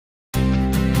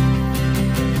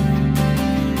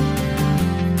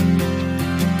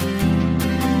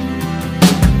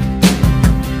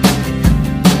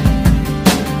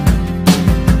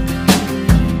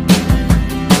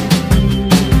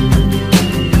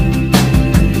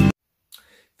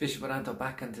Fishing with Anto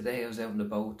back, and today I was out on the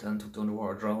boat and took the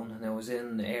underwater drone, and I was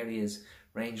in areas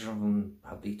ranging from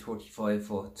probably 35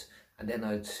 foot, and then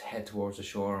I'd head towards the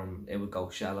shore and it would go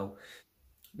shallow.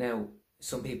 Now,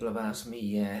 some people have asked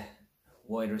me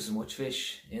why there's so much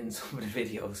fish in some of the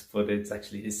videos, but it's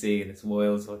actually the sea and it's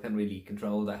wild, so I can't really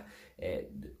control that.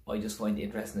 I just find it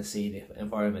interesting to see the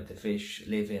environment the fish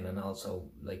live in, and also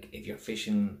like if you're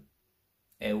fishing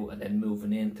out and then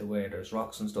moving into where there's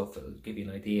rocks and stuff, it'll give you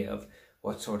an idea of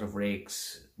what sort of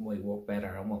rigs might work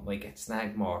better and what might get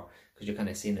snagged more, because you're kind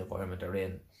of seeing the environment they're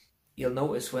in. You'll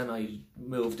notice when I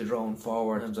move the drone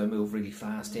forward, and I move really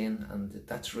fast in, and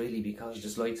that's really because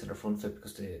there's lights in the front of it,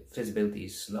 because the visibility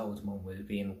is low at the moment with it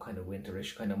being kind of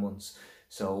winterish kind of months.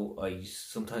 So I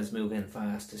sometimes move in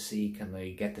fast to see can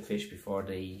I get the fish before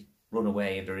they run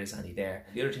away, if there is any there.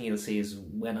 The other thing you'll see is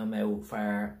when I'm out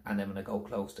far and then when I go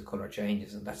close, the colour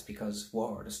changes, and that's because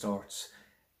water distorts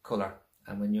colour.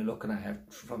 And when you're looking at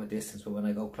it from a distance, but when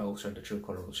I go closer, the true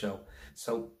colour will show.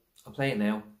 So I'll play it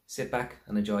now, sit back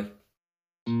and enjoy.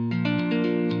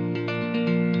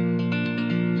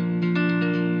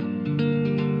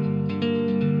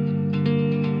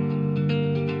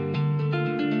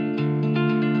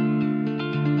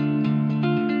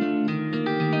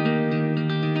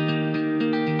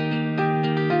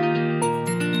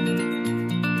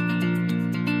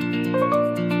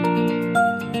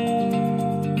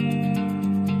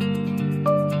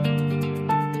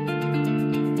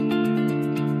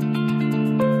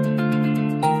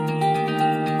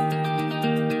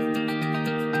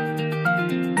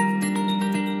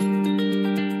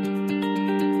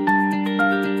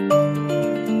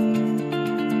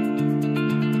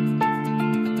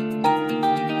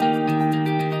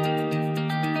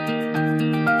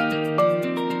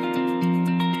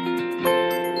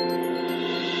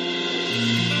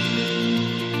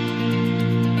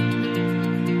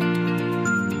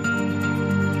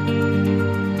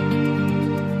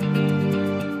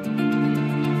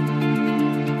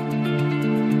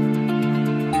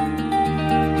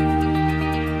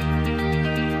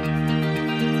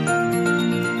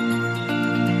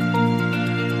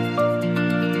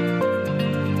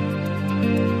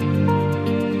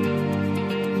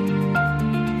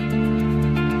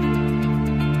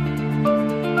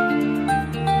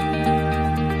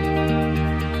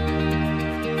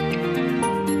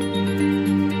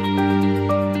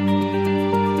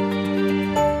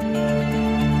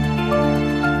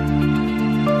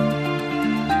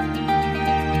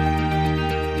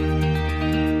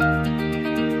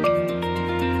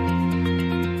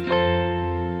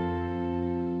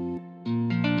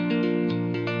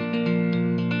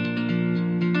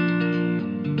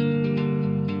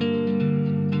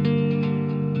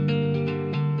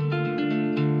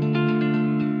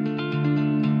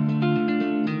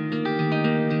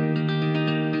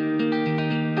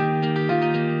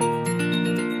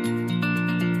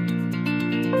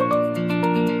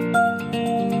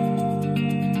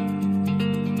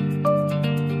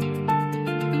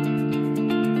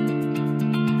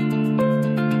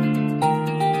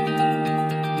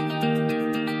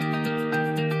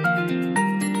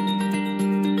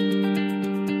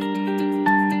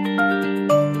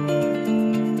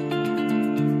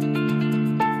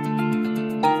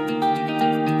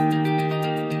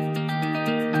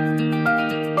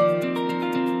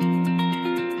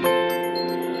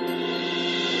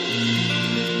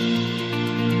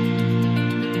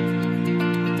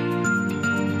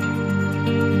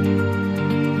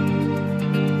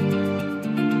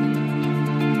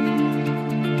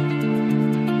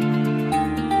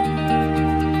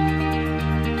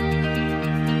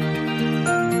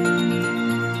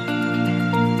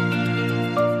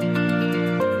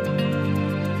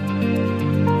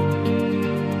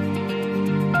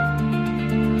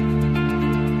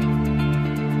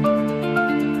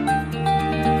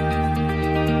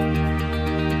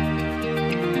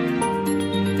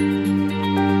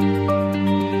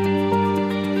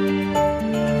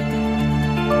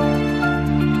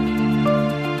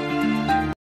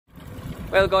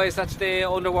 Well guys, that's the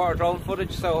underwater drone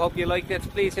footage, so I hope you liked it.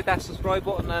 Please hit that subscribe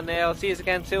button, and I'll see you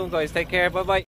again soon guys. Take care, bye bye.